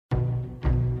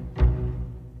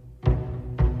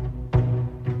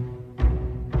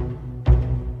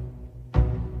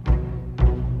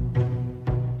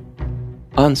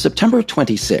On September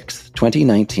 26,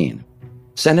 2019,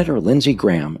 Senator Lindsey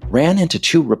Graham ran into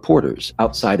two reporters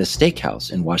outside a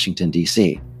steakhouse in Washington,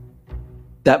 D.C.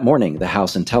 That morning, the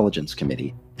House Intelligence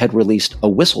Committee had released a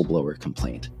whistleblower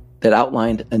complaint that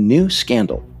outlined a new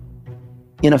scandal.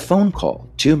 In a phone call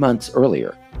 2 months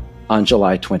earlier, on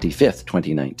July 25,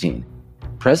 2019,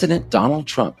 President Donald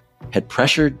Trump had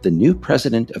pressured the new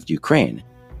president of Ukraine,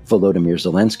 Volodymyr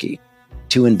Zelensky,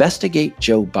 to investigate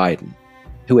Joe Biden,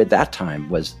 who at that time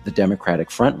was the Democratic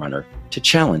frontrunner to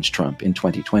challenge Trump in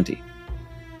 2020.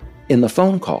 In the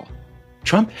phone call,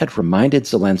 Trump had reminded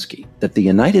Zelensky that the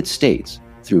United States,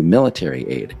 through military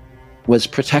aid, was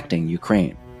protecting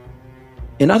Ukraine.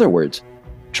 In other words,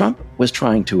 Trump was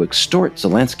trying to extort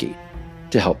Zelensky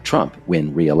to help Trump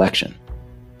win re-election.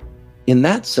 In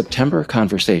that September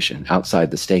conversation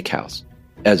outside the steakhouse,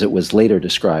 as it was later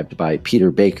described by Peter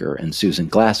Baker and Susan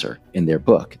Glasser in their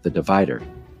book, The Divider,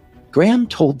 Graham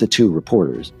told the two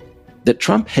reporters that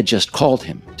Trump had just called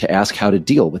him to ask how to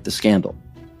deal with the scandal.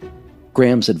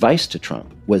 Graham's advice to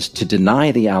Trump was to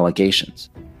deny the allegations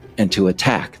and to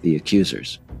attack the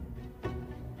accusers.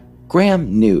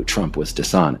 Graham knew Trump was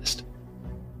dishonest.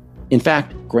 In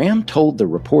fact, Graham told the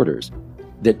reporters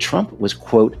that Trump was,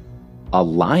 quote, a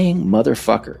lying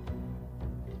motherfucker.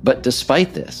 But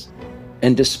despite this,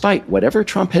 and despite whatever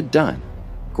Trump had done,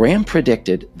 Graham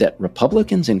predicted that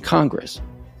Republicans in Congress,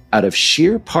 out of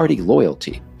sheer party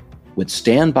loyalty, would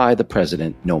stand by the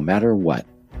president no matter what.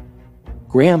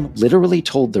 Graham literally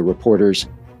told the reporters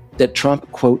that Trump,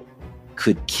 quote,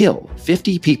 could kill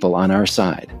 50 people on our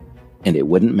side, and it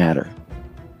wouldn't matter.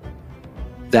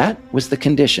 That was the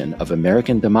condition of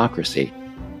American democracy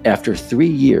after 3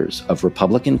 years of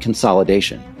Republican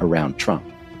consolidation around Trump.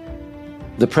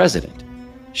 The president,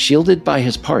 shielded by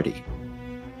his party,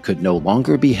 could no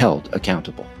longer be held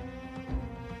accountable.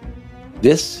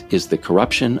 This is The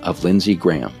Corruption of Lindsey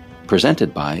Graham,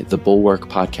 presented by the Bulwark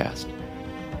Podcast.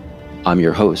 I'm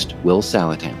your host, Will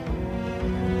Saletan.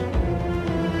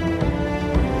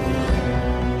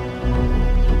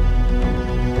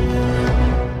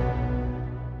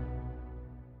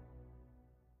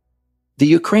 The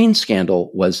Ukraine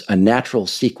scandal was a natural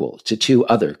sequel to two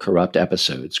other corrupt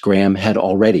episodes Graham had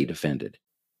already defended.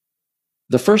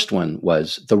 The first one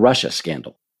was the Russia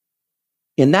scandal.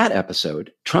 In that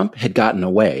episode, Trump had gotten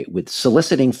away with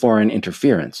soliciting foreign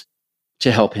interference to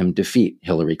help him defeat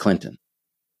Hillary Clinton.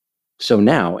 So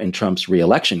now, in Trump's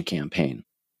re-election campaign,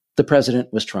 the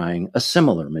president was trying a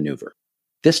similar maneuver,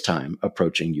 this time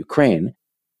approaching Ukraine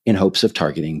in hopes of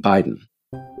targeting Biden.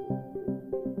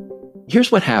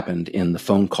 Here's what happened in the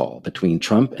phone call between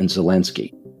Trump and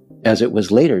Zelensky, as it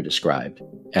was later described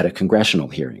at a congressional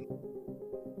hearing.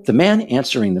 The man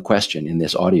answering the question in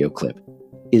this audio clip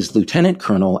is Lieutenant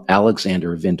Colonel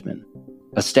Alexander Vindman,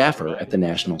 a staffer at the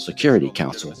National Security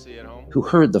Council, who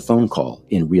heard the phone call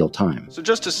in real time. So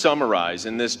just to summarize,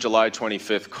 in this July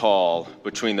 25th call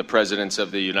between the presidents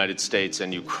of the United States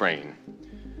and Ukraine,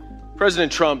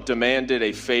 President Trump demanded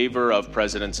a favor of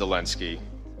President Zelensky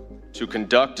to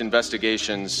conduct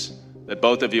investigations that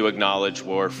both of you acknowledge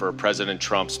were for President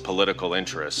Trump's political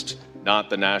interest, not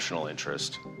the national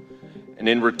interest, and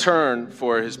in return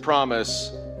for his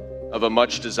promise of a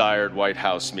much-desired White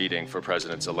House meeting for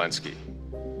President Zelensky.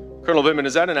 Colonel Vindman,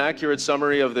 is that an accurate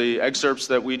summary of the excerpts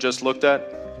that we just looked at?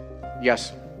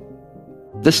 Yes.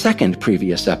 The second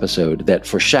previous episode that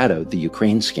foreshadowed the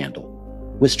Ukraine scandal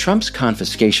was Trump's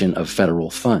confiscation of federal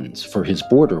funds for his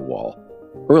border wall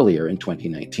earlier in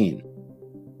 2019.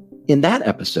 In that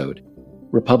episode,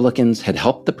 Republicans had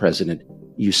helped the president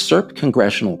usurp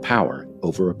congressional power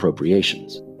over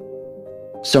appropriations.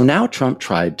 So now Trump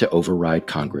tried to override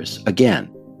Congress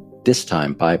again, this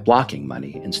time by blocking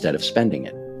money instead of spending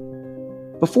it.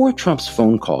 Before Trump's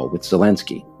phone call with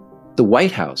Zelensky, the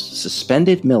White House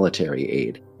suspended military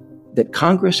aid that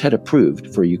Congress had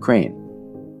approved for Ukraine.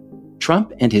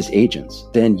 Trump and his agents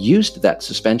then used that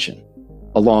suspension,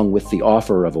 along with the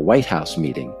offer of a White House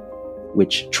meeting,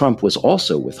 which Trump was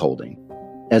also withholding,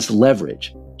 as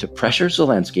leverage to pressure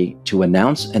Zelensky to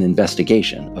announce an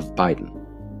investigation of Biden.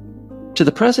 To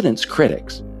the president's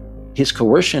critics, his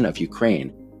coercion of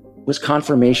Ukraine was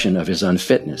confirmation of his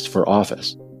unfitness for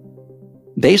office.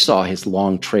 They saw his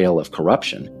long trail of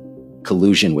corruption,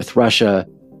 collusion with Russia,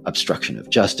 obstruction of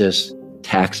justice,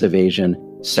 tax evasion,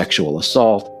 sexual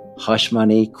assault, hush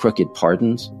money, crooked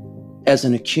pardons, as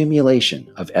an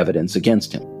accumulation of evidence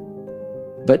against him.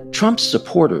 But Trump's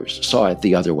supporters saw it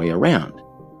the other way around.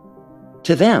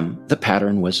 To them, the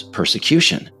pattern was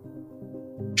persecution.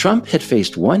 Trump had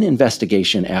faced one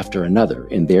investigation after another,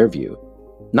 in their view,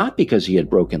 not because he had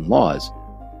broken laws,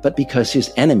 but because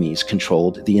his enemies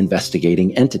controlled the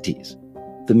investigating entities.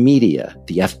 the media,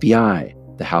 the FBI,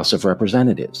 the House of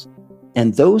Representatives.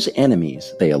 And those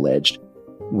enemies, they alleged,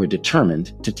 were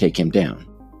determined to take him down.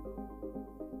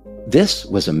 This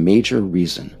was a major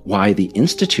reason why the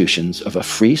institutions of a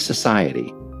free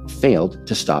society failed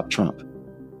to stop Trump.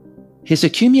 His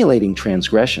accumulating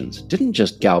transgressions didn't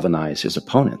just galvanize his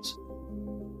opponents.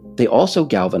 They also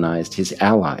galvanized his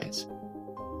allies.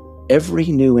 Every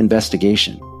new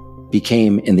investigation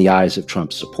became, in the eyes of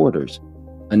Trump's supporters,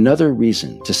 another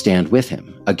reason to stand with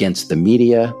him against the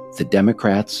media, the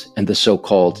Democrats, and the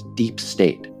so-called deep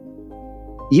state.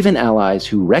 Even allies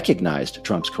who recognized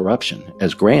Trump's corruption,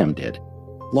 as Graham did,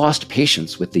 lost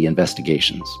patience with the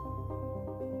investigations.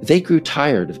 They grew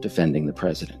tired of defending the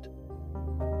president.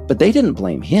 But they didn't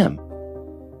blame him.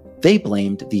 They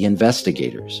blamed the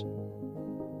investigators.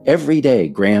 Every day,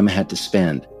 Graham had to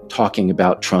spend talking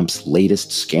about Trump's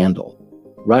latest scandal.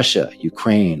 Russia,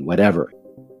 Ukraine, whatever,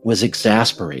 was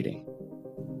exasperating.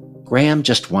 Graham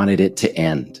just wanted it to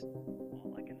end.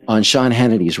 On Sean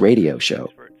Hannity's radio show,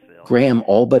 Graham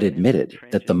all but admitted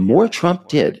that the more Trump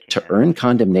did to earn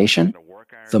condemnation,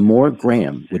 the more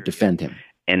Graham would defend him.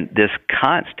 And this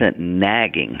constant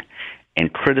nagging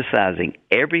and criticizing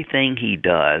everything he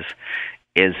does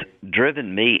is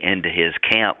driven me into his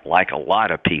camp like a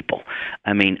lot of people.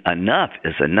 I mean, enough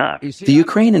is enough. The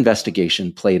Ukraine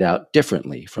investigation played out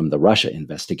differently from the Russia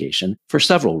investigation for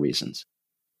several reasons.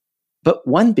 But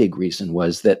one big reason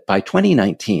was that by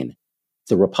 2019,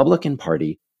 the Republican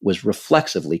Party was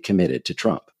reflexively committed to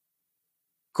Trump.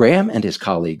 Graham and his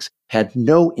colleagues had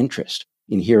no interest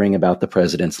in hearing about the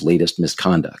president's latest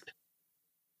misconduct.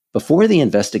 Before the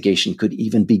investigation could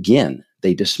even begin,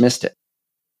 they dismissed it.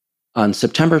 On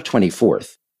September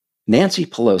 24th, Nancy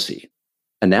Pelosi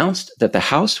announced that the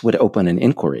House would open an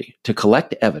inquiry to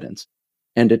collect evidence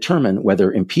and determine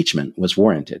whether impeachment was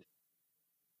warranted.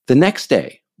 The next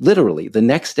day, literally the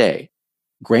next day,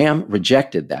 Graham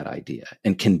rejected that idea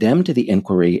and condemned the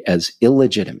inquiry as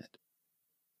illegitimate.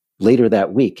 Later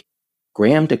that week,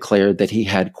 Graham declared that he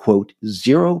had, quote,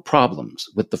 zero problems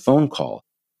with the phone call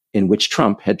in which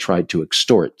Trump had tried to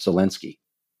extort Zelensky.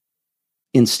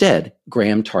 Instead,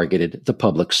 Graham targeted the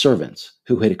public servants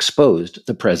who had exposed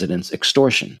the president's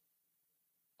extortion.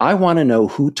 I want to know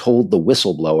who told the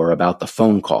whistleblower about the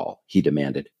phone call, he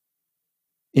demanded.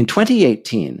 In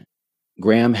 2018,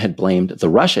 Graham had blamed the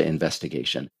Russia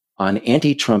investigation on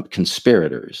anti-Trump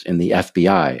conspirators in the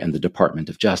FBI and the Department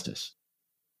of Justice.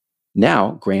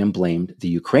 Now, Graham blamed the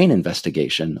Ukraine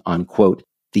investigation on, quote,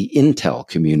 the intel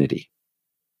community.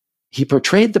 He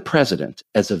portrayed the president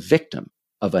as a victim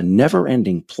of a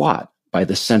never-ending plot by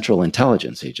the Central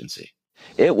Intelligence Agency.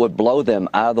 It would blow them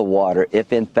out of the water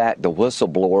if, in fact, the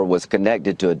whistleblower was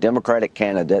connected to a Democratic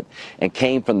candidate and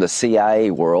came from the CIA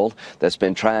world that's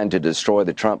been trying to destroy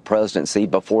the Trump presidency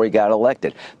before he got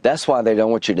elected. That's why they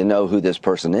don't want you to know who this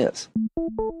person is.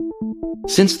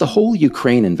 Since the whole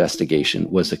Ukraine investigation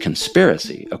was a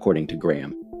conspiracy, according to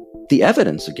Graham, the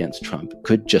evidence against Trump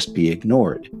could just be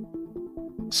ignored.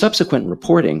 Subsequent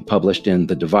reporting published in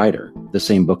The Divider, the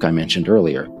same book I mentioned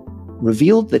earlier,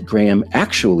 revealed that Graham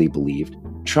actually believed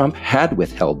Trump had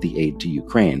withheld the aid to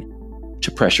Ukraine to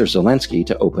pressure Zelensky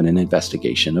to open an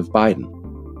investigation of Biden.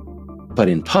 But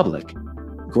in public,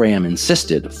 Graham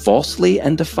insisted falsely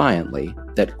and defiantly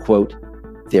that, quote,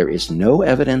 there is no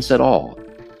evidence at all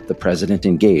the president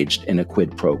engaged in a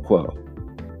quid pro quo.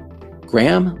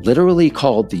 Graham literally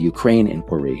called the Ukraine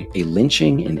inquiry a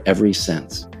lynching in every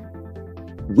sense.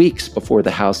 Weeks before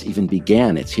the House even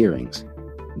began its hearings,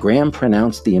 Graham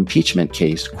pronounced the impeachment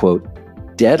case, quote,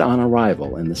 dead on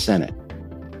arrival in the Senate.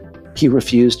 He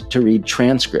refused to read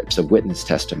transcripts of witness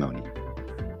testimony.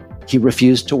 He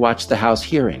refused to watch the House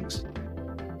hearings.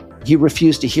 He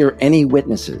refused to hear any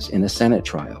witnesses in a Senate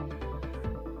trial.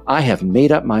 I have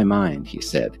made up my mind, he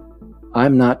said.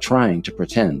 I'm not trying to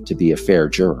pretend to be a fair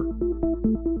juror.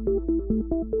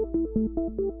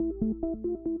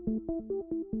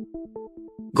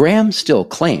 Graham still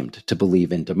claimed to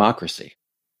believe in democracy.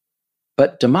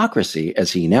 But democracy,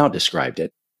 as he now described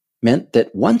it, meant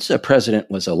that once a president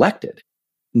was elected,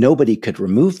 nobody could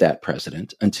remove that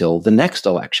president until the next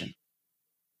election.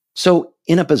 So,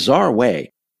 in a bizarre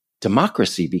way,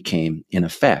 democracy became, in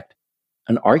effect,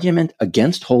 an argument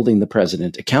against holding the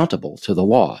president accountable to the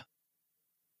law.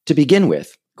 To begin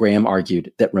with, Graham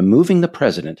argued that removing the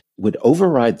president would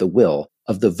override the will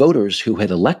of the voters who had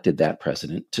elected that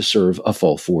president to serve a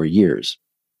full 4 years.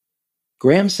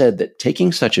 Graham said that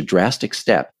taking such a drastic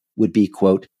step would be,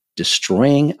 quote,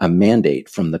 destroying a mandate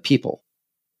from the people.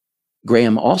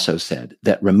 Graham also said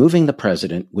that removing the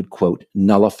president would, quote,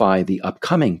 nullify the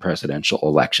upcoming presidential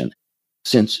election,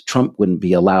 since Trump wouldn't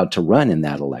be allowed to run in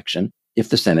that election if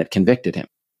the Senate convicted him.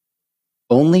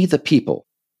 Only the people,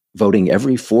 voting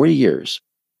every 4 years,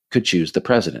 could choose the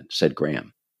president, said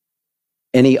Graham.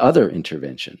 Any other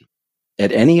intervention,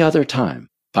 at any other time,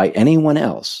 by anyone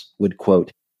else would,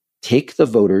 quote, take the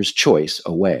voter's choice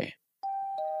away.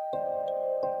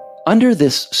 Under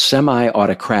this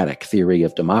semi-autocratic theory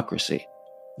of democracy,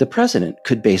 the president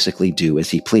could basically do as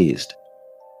he pleased.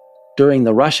 During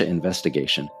the Russia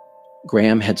investigation,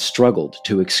 Graham had struggled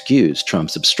to excuse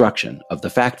Trump's obstruction of the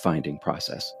fact-finding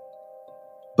process.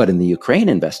 But in the Ukraine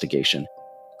investigation,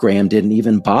 Graham didn't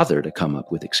even bother to come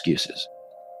up with excuses.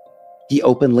 He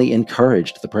openly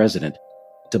encouraged the president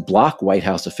to block White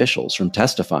House officials from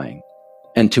testifying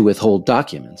and to withhold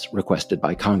documents requested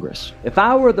by Congress. If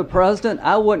I were the president,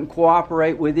 I wouldn't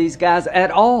cooperate with these guys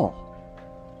at all.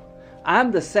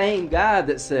 I'm the same guy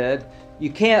that said,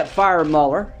 you can't fire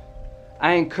Mueller.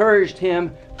 I encouraged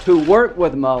him to work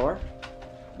with Mueller.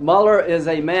 Mueller is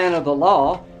a man of the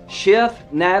law. Schiff,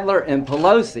 Nadler, and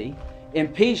Pelosi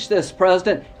impeached this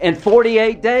president in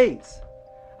 48 days.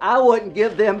 I wouldn't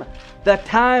give them the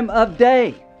time of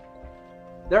day.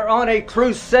 They're on a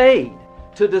crusade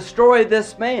to destroy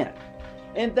this man,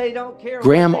 and they don't care.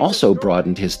 Graham also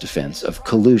broadened his defense of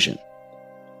collusion.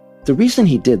 The reason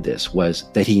he did this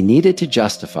was that he needed to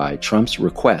justify Trump's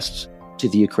requests to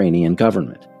the Ukrainian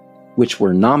government, which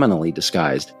were nominally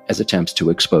disguised as attempts to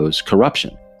expose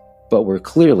corruption, but were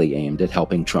clearly aimed at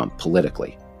helping Trump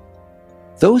politically.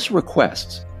 Those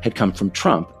requests had come from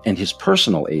Trump and his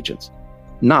personal agents,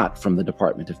 not from the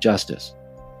Department of Justice.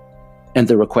 And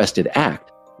the requested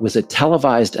act was a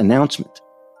televised announcement,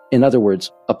 in other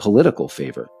words, a political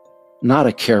favor, not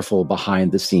a careful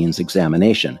behind-the-scenes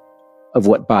examination of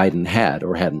what Biden had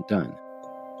or hadn't done.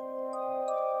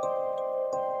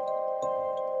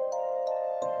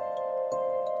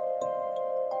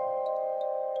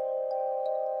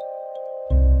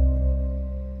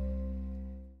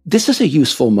 This is a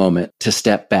useful moment to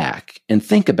step back and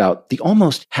think about the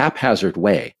almost haphazard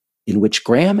way in which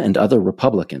Graham and other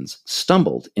Republicans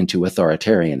stumbled into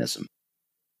authoritarianism.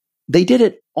 They did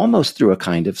it almost through a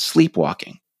kind of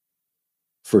sleepwalking.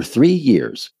 For 3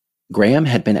 years, Graham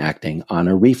had been acting on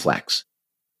a reflex.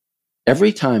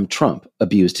 Every time Trump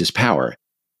abused his power,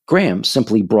 Graham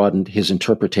simply broadened his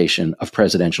interpretation of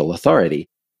presidential authority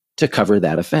to cover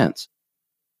that offense.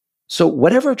 So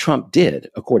whatever Trump did,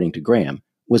 according to Graham,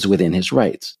 was within his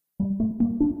rights.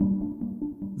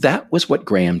 That was what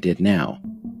Graham did now.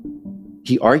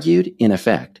 He argued, in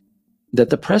effect, that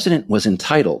the president was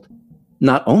entitled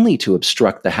not only to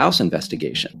obstruct the House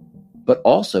investigation, but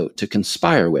also to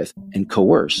conspire with and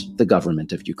coerce the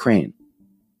government of Ukraine.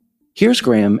 Here's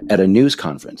Graham at a news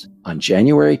conference on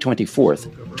January 24th,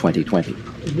 2020.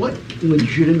 What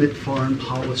legitimate foreign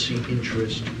policy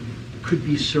interest could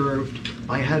be served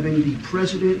by having the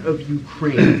president of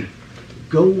Ukraine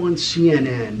go on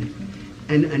CNN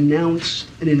and announce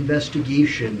an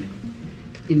investigation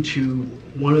into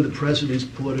one of the president's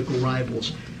political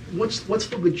rivals? What's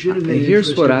the legitimate Here's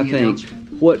interest what in I the think.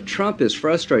 announcement? What Trump is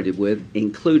frustrated with,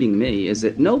 including me, is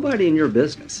that nobody in your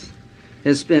business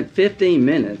has spent 15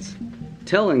 minutes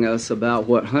telling us about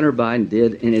what Hunter Biden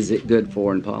did and is it good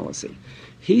foreign policy.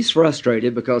 He's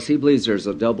frustrated because he believes there's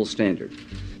a double standard.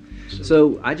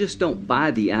 So I just don't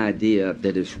buy the idea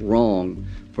that it's wrong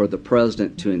for the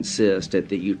president to insist that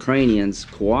the Ukrainians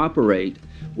cooperate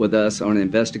with us on an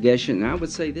investigation. And I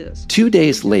would say this. 2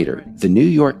 days later, the New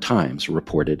York Times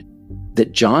reported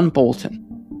that John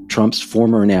Bolton, Trump's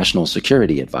former national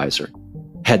security advisor,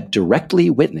 had directly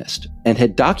witnessed and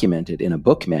had documented in a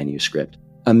book manuscript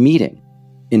a meeting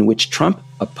in which Trump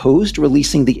opposed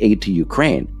releasing the aid to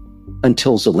Ukraine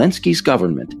until Zelensky's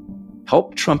government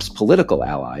helped Trump's political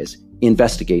allies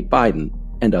investigate Biden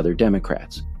and other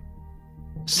Democrats.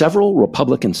 Several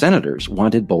Republican senators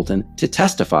wanted Bolton to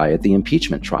testify at the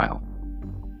impeachment trial.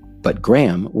 But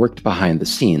Graham worked behind the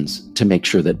scenes to make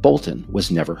sure that Bolton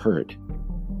was never heard.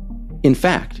 In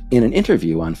fact, in an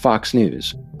interview on Fox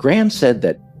News, Graham said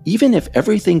that even if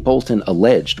everything Bolton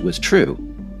alleged was true,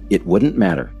 it wouldn't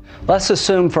matter. Let's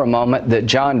assume for a moment that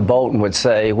John Bolton would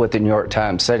say what the New York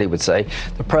Times said he would say.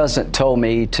 The president told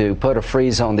me to put a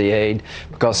freeze on the aid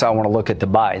because I want to look at the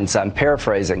Bidens. I'm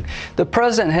paraphrasing. The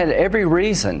president had every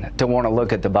reason to want to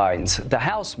look at the Bidens. The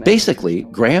House... Basically,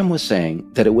 Graham was saying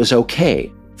that it was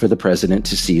okay for the president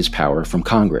to seize power from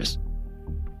Congress.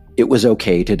 It was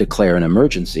okay to declare an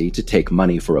emergency to take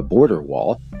money for a border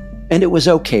wall, and it was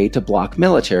okay to block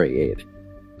military aid.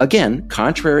 Again,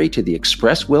 contrary to the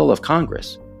express will of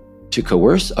Congress, to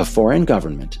coerce a foreign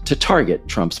government to target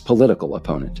Trump's political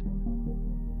opponent.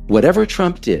 Whatever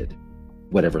Trump did,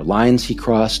 whatever lines he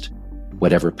crossed,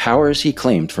 whatever powers he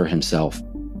claimed for himself,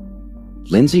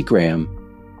 Lindsey Graham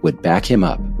would back him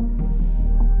up.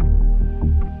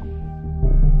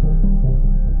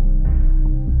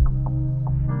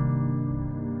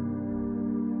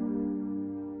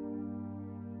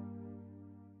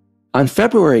 On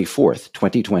February 4th,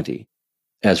 2020,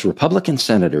 as Republican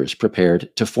senators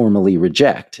prepared to formally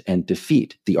reject and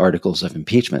defeat the articles of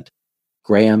impeachment,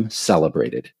 Graham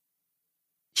celebrated.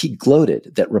 He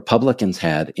gloated that Republicans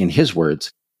had, in his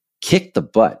words, kicked the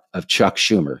butt of Chuck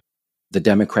Schumer, the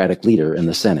Democratic leader in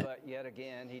the Senate.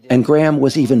 And Graham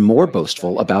was even more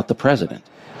boastful about the president.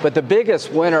 But the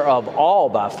biggest winner of all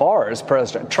by far is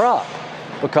President Trump,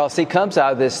 because he comes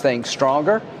out of this thing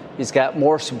stronger. He's got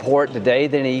more support today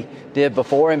than he did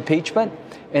before impeachment,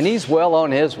 and he's well on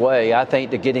his way, I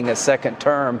think, to getting a second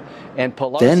term. And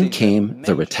Pelosi then came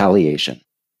the retaliation.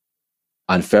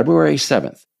 On February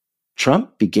 7th,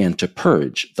 Trump began to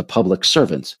purge the public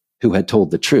servants who had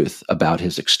told the truth about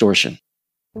his extortion.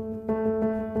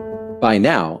 By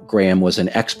now, Graham was an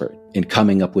expert in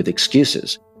coming up with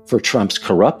excuses for Trump's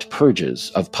corrupt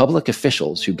purges of public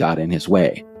officials who got in his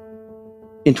way.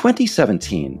 In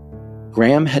 2017,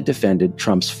 Graham had defended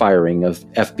Trump's firing of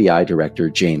FBI Director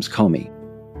James Comey.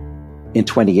 In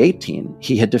 2018,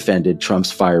 he had defended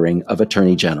Trump's firing of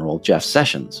Attorney General Jeff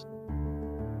Sessions.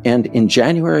 And in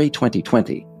January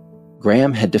 2020,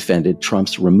 Graham had defended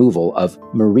Trump's removal of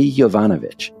Marie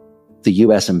Yovanovitch, the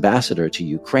U.S. ambassador to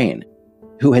Ukraine,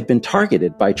 who had been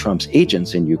targeted by Trump's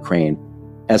agents in Ukraine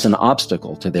as an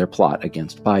obstacle to their plot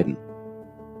against Biden.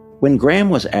 When Graham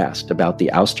was asked about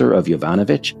the ouster of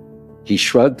Yovanovitch, he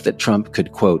shrugged that Trump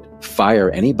could, quote,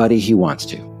 fire anybody he wants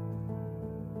to.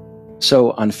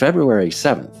 So on February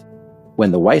 7th, when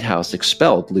the White House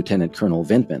expelled Lieutenant Colonel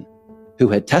Vindman, who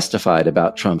had testified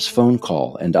about Trump's phone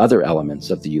call and other elements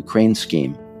of the Ukraine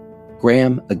scheme,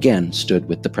 Graham again stood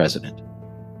with the president.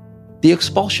 The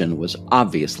expulsion was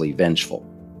obviously vengeful.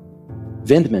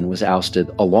 Vindman was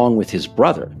ousted along with his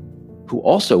brother, who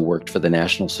also worked for the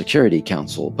National Security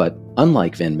Council, but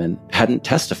unlike Vindman, hadn't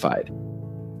testified.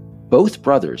 Both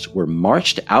brothers were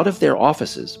marched out of their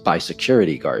offices by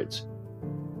security guards.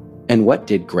 And what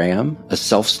did Graham, a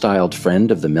self-styled friend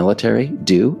of the military,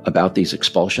 do about these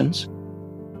expulsions?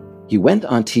 He went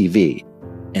on TV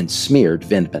and smeared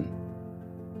Vindman.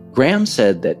 Graham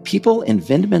said that people in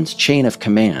Vindman's chain of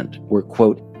command were,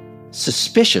 quote,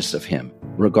 suspicious of him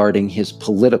regarding his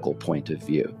political point of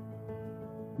view.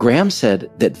 Graham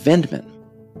said that Vindman,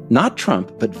 not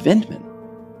Trump, but Vindman,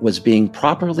 was being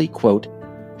properly, quote,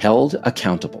 held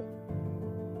accountable.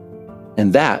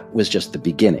 And that was just the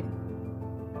beginning.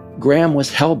 Graham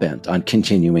was hell-bent on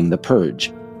continuing the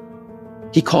purge.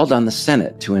 He called on the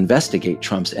Senate to investigate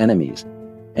Trump's enemies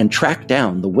and track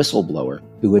down the whistleblower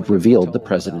who had revealed the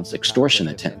president's extortion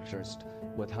attempt.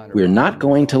 We're not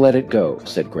going to let it go,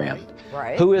 said Graham.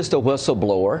 Right. Who is the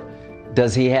whistleblower?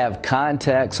 Does he have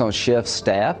contacts on Schiff's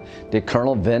staff? Did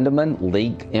Colonel Vindman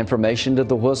leak information to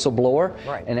the whistleblower?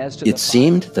 Right. And as to it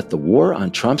seemed that the war on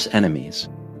Trump's enemies,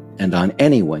 and on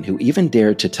anyone who even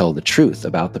dared to tell the truth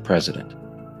about the president,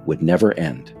 would never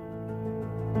end.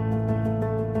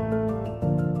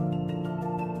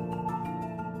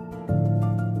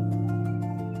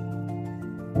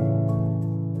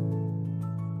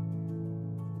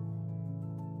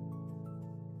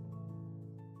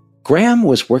 Graham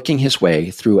was working his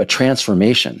way through a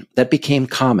transformation that became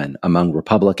common among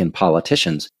Republican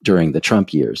politicians during the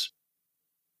Trump years.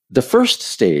 The first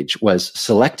stage was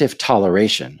selective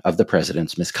toleration of the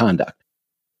president's misconduct.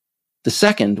 The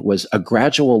second was a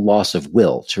gradual loss of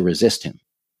will to resist him.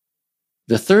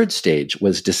 The third stage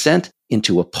was descent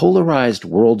into a polarized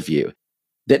worldview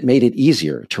that made it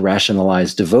easier to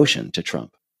rationalize devotion to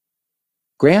Trump.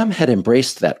 Graham had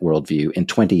embraced that worldview in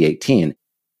 2018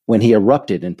 when he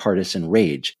erupted in partisan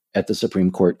rage at the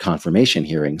Supreme Court confirmation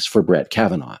hearings for Brett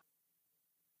Kavanaugh.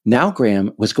 Now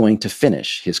Graham was going to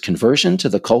finish his conversion to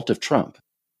the cult of Trump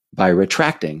by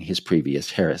retracting his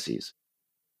previous heresies.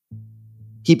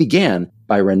 He began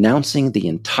by renouncing the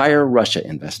entire Russia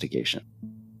investigation.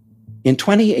 In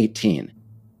 2018,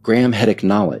 Graham had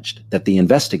acknowledged that the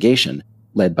investigation,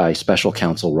 led by special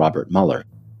counsel Robert Mueller,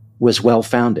 was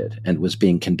well-founded and was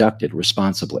being conducted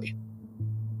responsibly.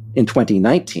 In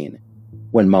 2019,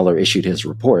 when Mueller issued his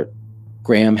report,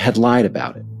 Graham had lied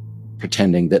about it,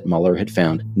 pretending that Mueller had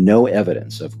found no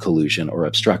evidence of collusion or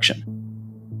obstruction.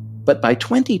 But by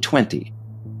 2020,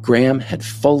 Graham had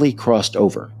fully crossed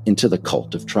over into the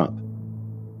cult of Trump.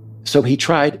 So he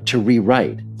tried to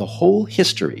rewrite the whole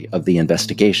history of the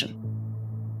investigation.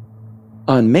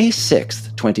 On May 6,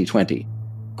 2020,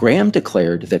 Graham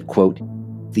declared that, quote,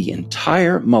 the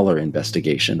entire Mueller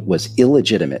investigation was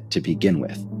illegitimate to begin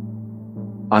with.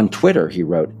 On Twitter, he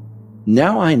wrote,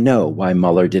 Now I know why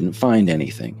Mueller didn't find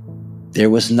anything. There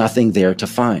was nothing there to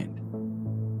find.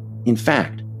 In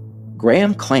fact,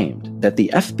 Graham claimed that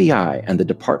the FBI and the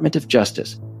Department of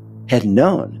Justice had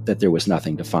known that there was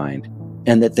nothing to find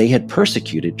and that they had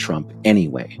persecuted Trump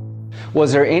anyway.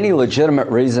 Was there any legitimate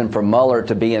reason for Mueller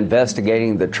to be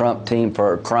investigating the Trump team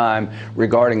for a crime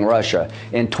regarding Russia?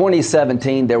 In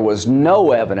 2017, there was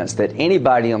no evidence that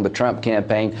anybody on the Trump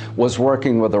campaign was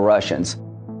working with the Russians.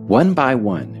 One by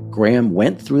one, Graham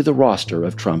went through the roster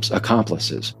of Trump's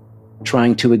accomplices,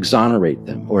 trying to exonerate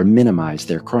them or minimize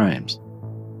their crimes.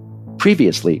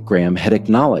 Previously, Graham had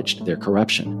acknowledged their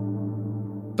corruption,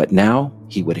 but now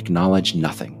he would acknowledge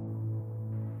nothing.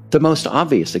 The most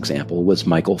obvious example was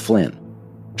Michael Flynn,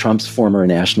 Trump's former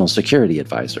national security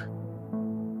advisor.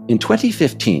 In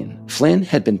 2015, Flynn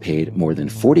had been paid more than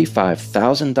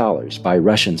 $45,000 by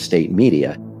Russian state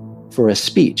media for a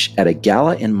speech at a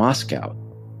gala in Moscow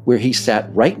where he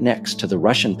sat right next to the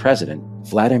Russian president,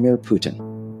 Vladimir Putin.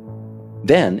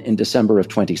 Then, in December of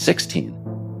 2016,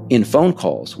 in phone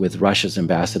calls with Russia's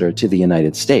ambassador to the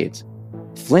United States,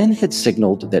 Flynn had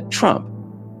signaled that Trump,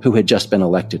 who had just been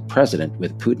elected president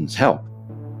with Putin's help,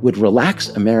 would relax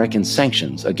American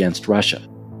sanctions against Russia.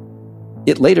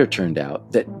 It later turned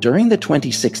out that during the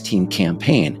 2016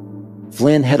 campaign,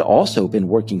 Flynn had also been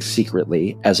working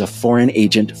secretly as a foreign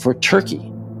agent for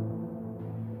Turkey.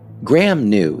 Graham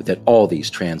knew that all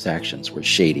these transactions were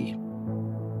shady.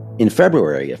 In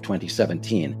February of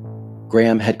 2017,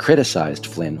 Graham had criticized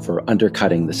Flynn for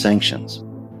undercutting the sanctions.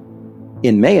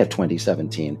 In May of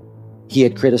 2017, he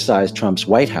had criticized Trump's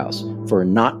White House for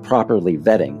not properly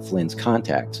vetting Flynn's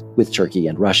contacts with Turkey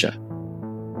and Russia.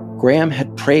 Graham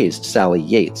had praised Sally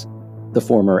Yates, the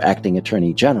former acting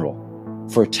attorney general,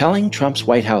 for telling Trump's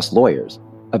White House lawyers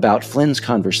about Flynn's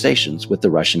conversations with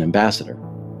the Russian ambassador.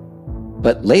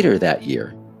 But later that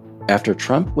year, after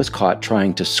Trump was caught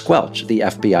trying to squelch the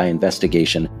FBI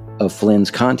investigation of Flynn's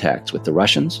contacts with the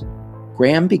Russians,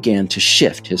 Graham began to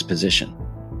shift his position.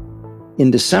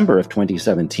 In December of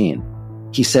 2017,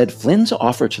 he said Flynn's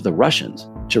offer to the Russians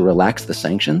to relax the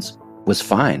sanctions was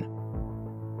fine.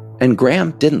 And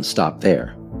Graham didn't stop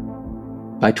there.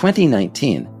 By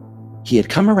 2019, he had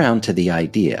come around to the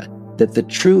idea that the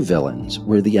true villains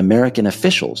were the American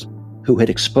officials who had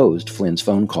exposed Flynn's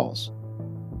phone calls.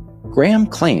 Graham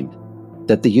claimed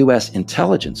that the U.S.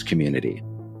 intelligence community,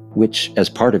 which, as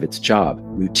part of its job,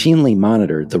 routinely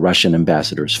monitored the Russian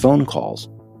ambassador's phone calls,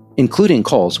 including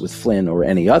calls with Flynn or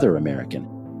any other American,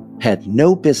 had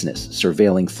no business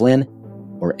surveilling Flynn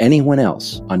or anyone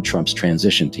else on Trump's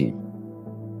transition team.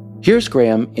 Here's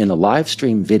Graham in a live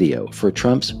stream video for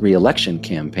Trump's re-election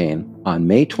campaign on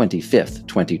May 25,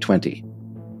 2020.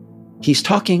 He's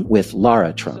talking with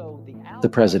Lara Trump, the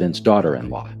president's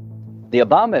daughter-in-law. The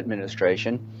Obama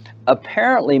administration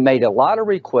apparently made a lot of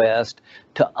requests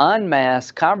to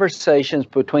unmask conversations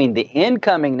between the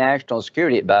incoming National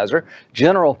Security Advisor,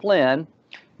 General Flynn,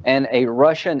 and a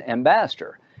Russian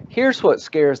ambassador. Here's what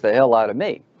scares the hell out of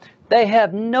me. They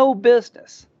have no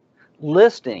business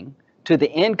listening to the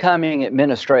incoming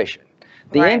administration.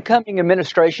 The incoming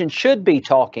administration should be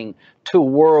talking to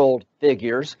world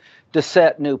figures to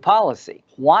set new policy.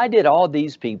 Why did all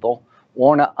these people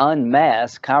want to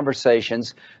unmask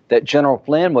conversations that General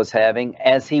Flynn was having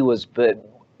as he was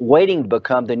waiting to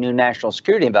become the new National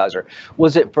Security Advisor?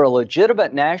 Was it for a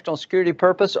legitimate national security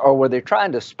purpose, or were they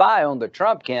trying to spy on the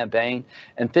Trump campaign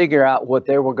and figure out what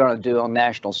they were going to do on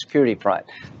national security front?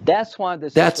 That's why this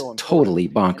is so important. That's totally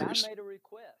bonkers.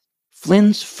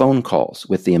 Flynn's phone calls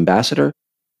with the ambassador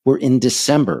were in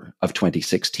December of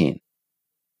 2016.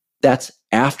 That's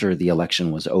after the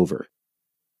election was over.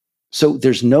 So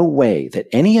there's no way that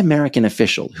any American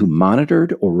official who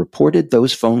monitored or reported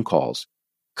those phone calls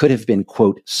could have been,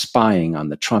 quote, spying on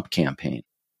the Trump campaign.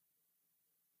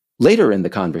 Later in the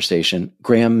conversation,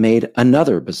 Graham made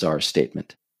another bizarre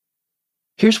statement.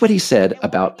 Here's what he said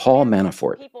about Paul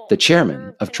Manafort, the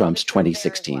chairman of Trump's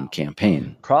 2016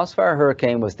 campaign. Crossfire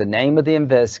Hurricane was the name of the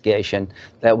investigation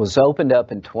that was opened up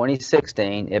in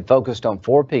 2016. It focused on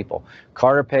 4 people: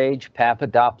 Carter Page,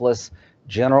 Papadopoulos,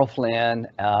 General Flynn,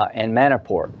 and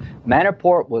Manafort.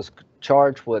 Manafort was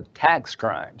charged with tax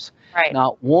crimes. Right.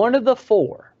 Now, one of the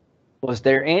 4, was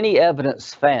there any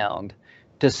evidence found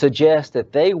to suggest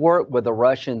that they worked with the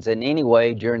Russians in any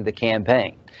way during the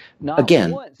campaign?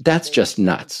 Again, that's just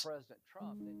nuts.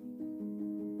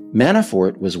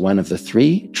 Manafort was one of the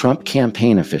 3 Trump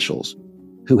campaign officials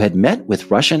who had met with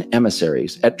Russian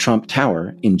emissaries at Trump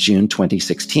Tower in June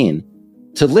 2016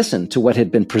 to listen to what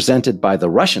had been presented by the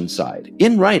Russian side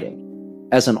in writing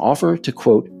as an offer to,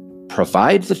 quote,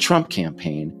 provide the Trump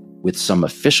campaign with some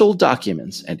official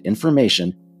documents and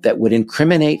information that would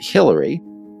incriminate Hillary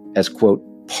as, quote,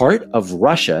 part of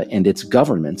Russia and its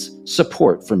government's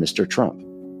support for Mr. Trump.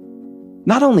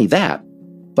 Not only that,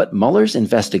 but Mueller's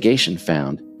investigation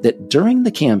found that during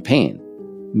the campaign,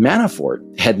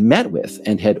 Manafort had met with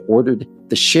and had ordered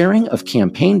the sharing of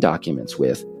campaign documents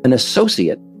with an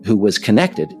associate who was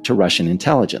connected to Russian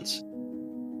intelligence.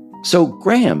 So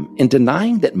Graham, in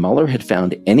denying that Mueller had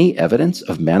found any evidence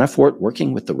of Manafort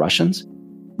working with the Russians,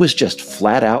 was just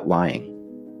flat out lying.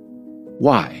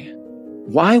 Why?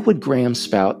 Why would Graham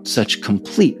spout such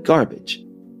complete garbage?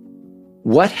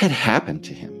 What had happened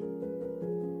to him?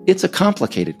 It's a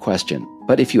complicated question,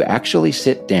 but if you actually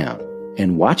sit down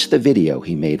and watch the video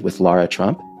he made with Lara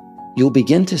Trump, you'll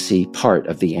begin to see part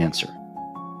of the answer.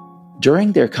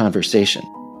 During their conversation,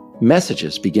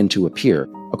 messages begin to appear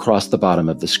across the bottom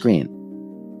of the screen.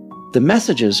 The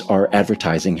messages are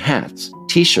advertising hats,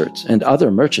 t-shirts, and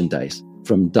other merchandise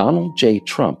from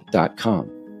DonaldJTrump.com.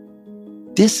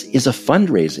 This is a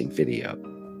fundraising video.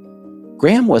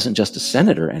 Graham wasn't just a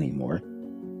senator anymore.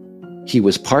 He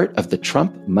was part of the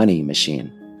Trump money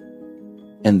machine.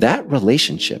 And that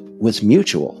relationship was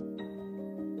mutual.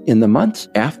 In the months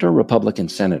after Republican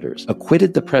senators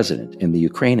acquitted the president in the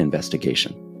Ukraine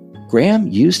investigation, Graham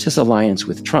used his alliance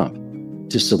with Trump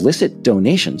to solicit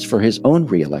donations for his own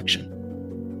re-election.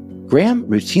 Graham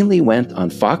routinely went on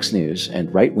Fox News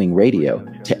and right-wing radio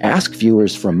to ask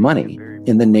viewers for money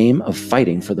in the name of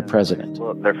fighting for the president.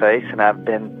 Look their face, and I've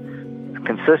been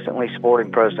consistently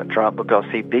supporting President Trump because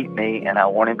he beat me and I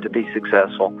want him to be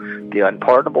successful. The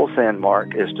unpardonable sin,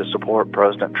 Mark, is to support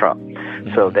President Trump.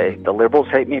 So the liberals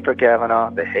hate me for Kavanaugh,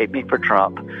 they hate me for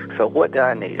Trump. So what do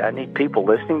I need? I need people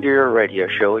listening to your radio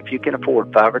show. If you can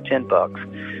afford $5 or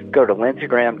 $10, go to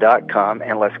lindseygraham.com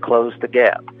and let's close the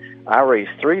gap. I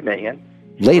raised $3 million.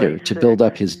 Later, to build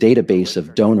up his database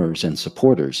of donors and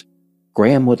supporters,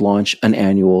 Graham would launch an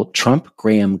annual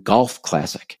Trump-Graham Golf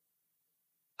Classic.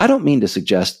 I don't mean to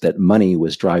suggest that money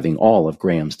was driving all of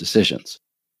Graham's decisions.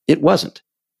 It wasn't.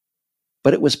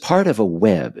 But it was part of a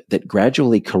web that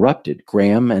gradually corrupted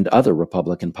Graham and other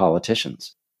Republican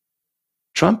politicians.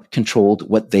 Trump controlled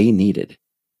what they needed: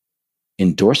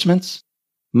 endorsements,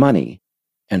 money,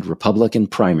 and Republican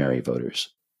primary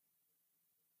voters.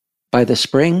 By the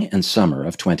spring and summer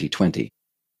of 2020,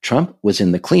 Trump was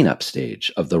in the cleanup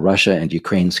stage of the Russia and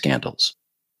Ukraine scandals.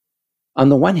 On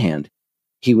the one hand,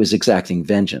 he was exacting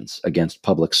vengeance against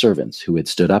public servants who had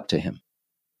stood up to him.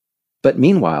 But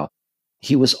meanwhile,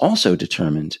 he was also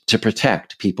determined to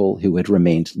protect people who had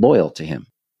remained loyal to him.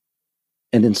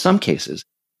 And in some cases,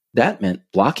 that meant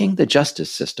blocking the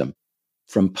justice system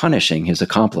from punishing his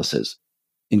accomplices,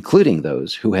 including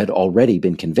those who had already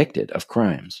been convicted of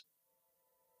crimes.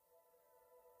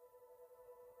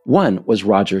 One was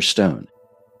Roger Stone,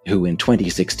 who in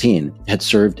 2016 had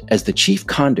served as the chief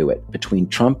conduit between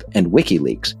Trump and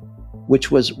WikiLeaks, which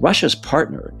was Russia's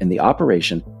partner in the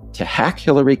operation to hack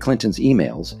Hillary Clinton's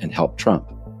emails and help Trump.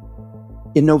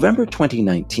 In November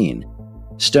 2019,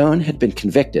 Stone had been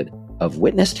convicted of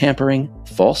witness tampering,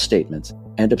 false statements,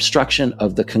 and obstruction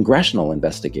of the congressional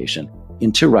investigation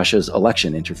into Russia's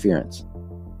election interference.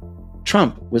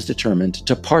 Trump was determined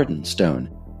to pardon Stone,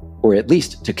 or at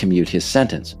least to commute his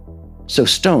sentence, so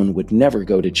Stone would never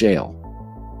go to jail.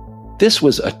 This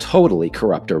was a totally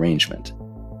corrupt arrangement.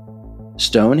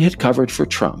 Stone had covered for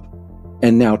Trump,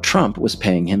 and now Trump was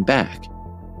paying him back.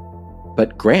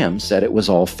 But Graham said it was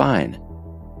all fine.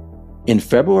 In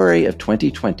February of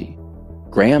 2020,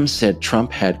 Graham said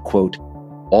Trump had, quote,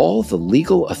 all the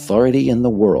legal authority in the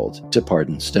world to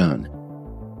pardon Stone.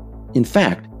 In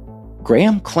fact,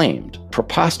 Graham claimed,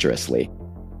 preposterously,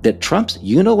 that Trump's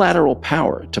unilateral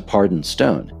power to pardon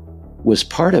Stone was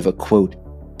part of a, quote,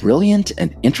 brilliant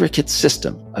and intricate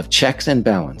system of checks and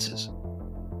balances.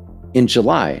 In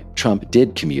July, Trump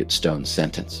did commute Stone's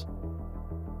sentence.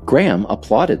 Graham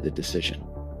applauded the decision.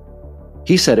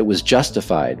 He said it was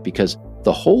justified because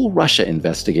the whole Russia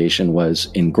investigation was,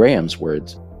 in Graham's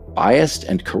words, biased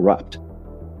and corrupt.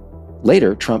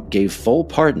 Later, Trump gave full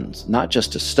pardons not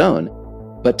just to Stone,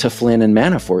 but to Flynn and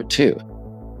Manafort too.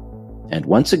 And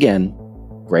once again,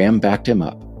 Graham backed him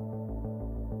up.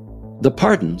 The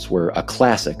pardons were a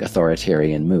classic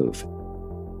authoritarian move.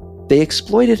 They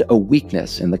exploited a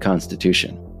weakness in the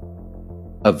Constitution,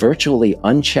 a virtually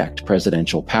unchecked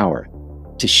presidential power,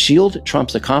 to shield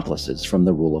Trump's accomplices from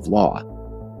the rule of law.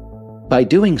 By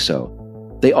doing so,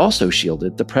 they also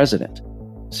shielded the president,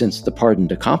 since the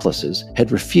pardoned accomplices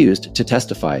had refused to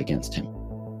testify against him.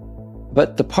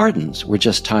 But the pardons were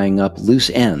just tying up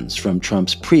loose ends from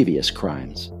Trump's previous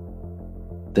crimes.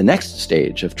 The next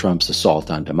stage of Trump's assault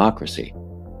on democracy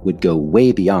would go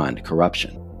way beyond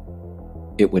corruption.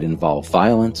 It would involve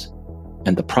violence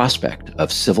and the prospect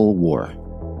of civil war.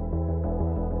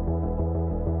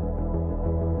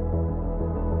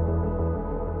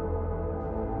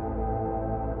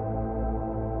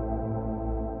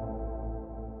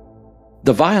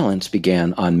 The violence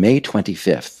began on May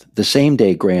 25th, the same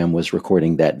day Graham was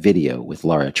recording that video with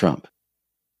Lara Trump.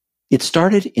 It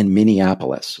started in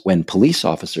Minneapolis when police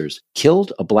officers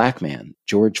killed a black man,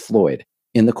 George Floyd,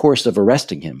 in the course of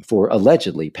arresting him for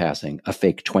allegedly passing a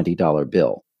fake $20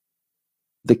 bill.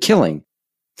 The killing,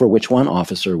 for which one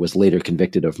officer was later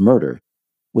convicted of murder,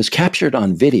 was captured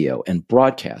on video and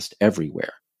broadcast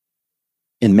everywhere.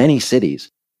 In many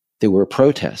cities, there were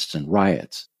protests and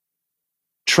riots.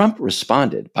 Trump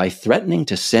responded by threatening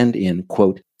to send in,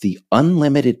 quote, the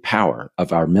unlimited power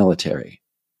of our military.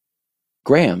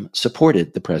 Graham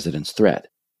supported the president's threat.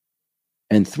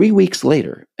 And 3 weeks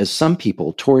later, as some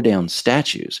people tore down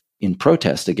statues in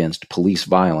protest against police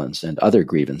violence and other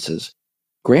grievances,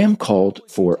 Graham called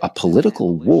for a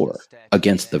political war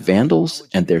against the vandals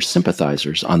and their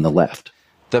sympathizers on the left.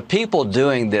 The people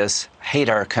doing this hate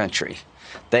our country.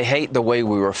 They hate the way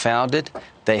we were founded.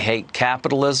 They hate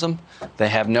capitalism. They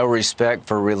have no respect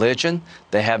for religion.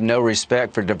 They have no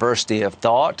respect for diversity of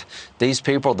thought. These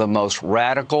people are the most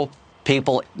radical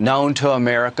people known to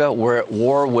America. We're at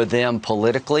war with them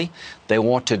politically. They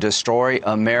want to destroy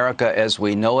America as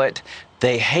we know it.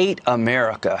 They hate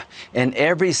America and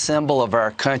every symbol of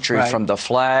our country, right, from the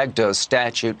flag to a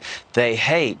statue, they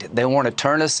hate. They want to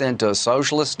turn us into a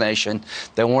socialist nation.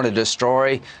 They want to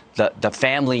destroy the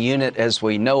family unit as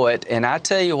we know it. And I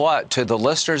tell you what, to the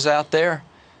listeners out there,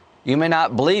 you may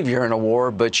not believe you're in a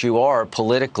war, but you are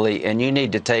politically, and you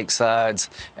need to take sides,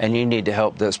 and you need to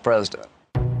help this president.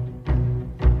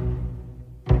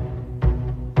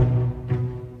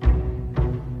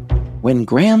 When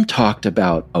Graham talked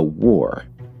about a war,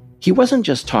 he wasn't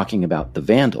just talking about the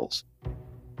vandals.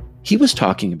 He was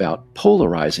talking about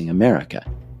polarizing America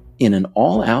in an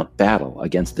all-out battle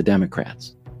against the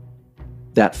Democrats.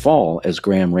 That fall, as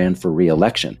Graham ran for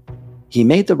re-election, he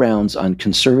made the rounds on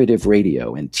conservative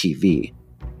radio and TV,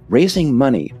 raising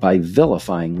money by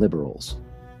vilifying liberals.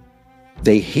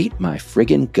 They hate my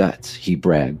friggin' guts, he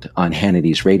bragged on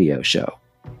Hannity's radio show.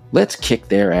 Let's kick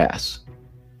their ass.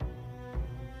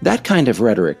 That kind of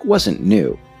rhetoric wasn't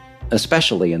new,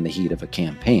 especially in the heat of a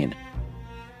campaign.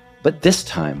 But this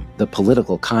time, the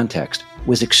political context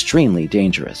was extremely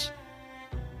dangerous.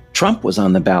 Trump was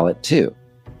on the ballot too,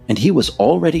 and he was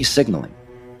already signaling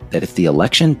that if the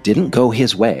election didn't go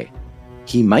his way,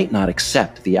 he might not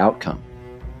accept the outcome.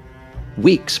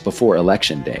 Weeks before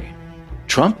Election Day,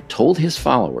 Trump told his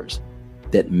followers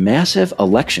that massive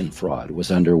election fraud was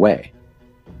underway.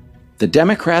 The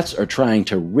Democrats are trying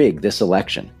to rig this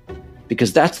election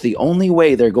because that's the only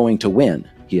way they're going to win,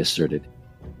 he asserted.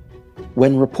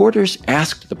 When reporters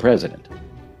asked the president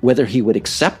whether he would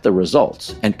accept the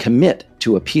results and commit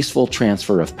to a peaceful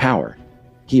transfer of power,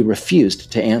 he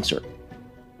refused to answer.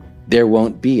 There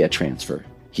won't be a transfer,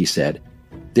 he said.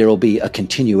 There will be a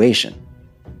continuation.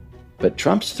 But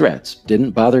Trump's threats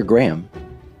didn't bother Graham.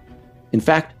 In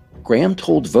fact, Graham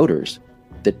told voters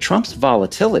that Trump's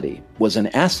volatility was an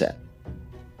asset.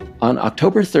 On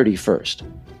October 31st,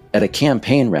 at a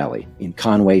campaign rally in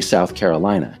Conway, South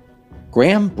Carolina,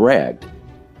 Graham bragged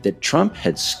that Trump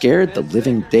had scared the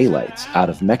living daylights out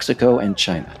of Mexico and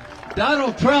China.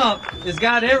 Donald Trump has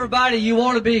got everybody you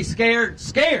want to be scared.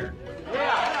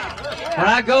 When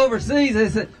I go overseas, they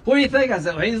say, what do you think? I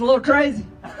said, well, he's a little crazy.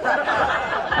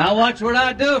 I'll watch what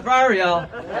I do if I were y'all.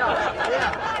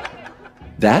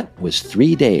 That was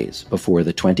 3 days before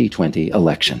the 2020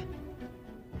 election.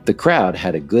 The crowd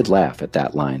had a good laugh at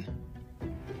that line.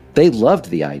 They loved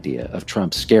the idea of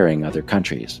Trump scaring other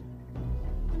countries.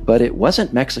 But it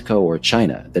wasn't Mexico or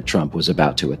China that Trump was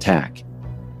about to attack.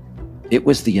 It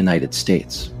was the United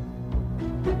States.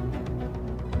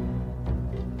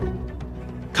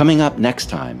 Coming up next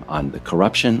time on The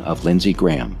Corruption of Lindsey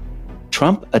Graham,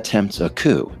 Trump attempts a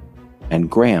coup, and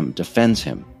Graham defends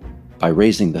him by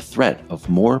raising the threat of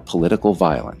more political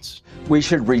violence. We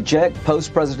should reject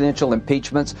post-presidential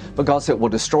impeachments because it will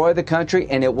destroy the country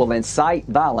and it will incite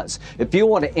violence. If you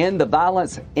want to end the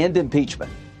violence, end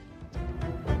impeachment.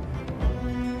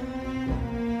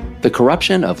 The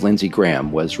Corruption of Lindsey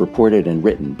Graham was reported and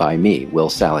written by me, Will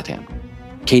Saletan.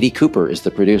 Katie Cooper is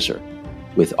the producer,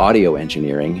 with audio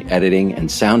engineering, editing, and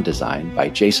sound design by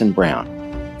Jason Brown.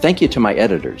 Thank you to my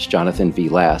editors, Jonathan V.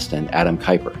 Last and Adam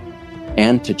Kuiper,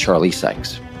 and to Charlie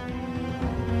Sykes.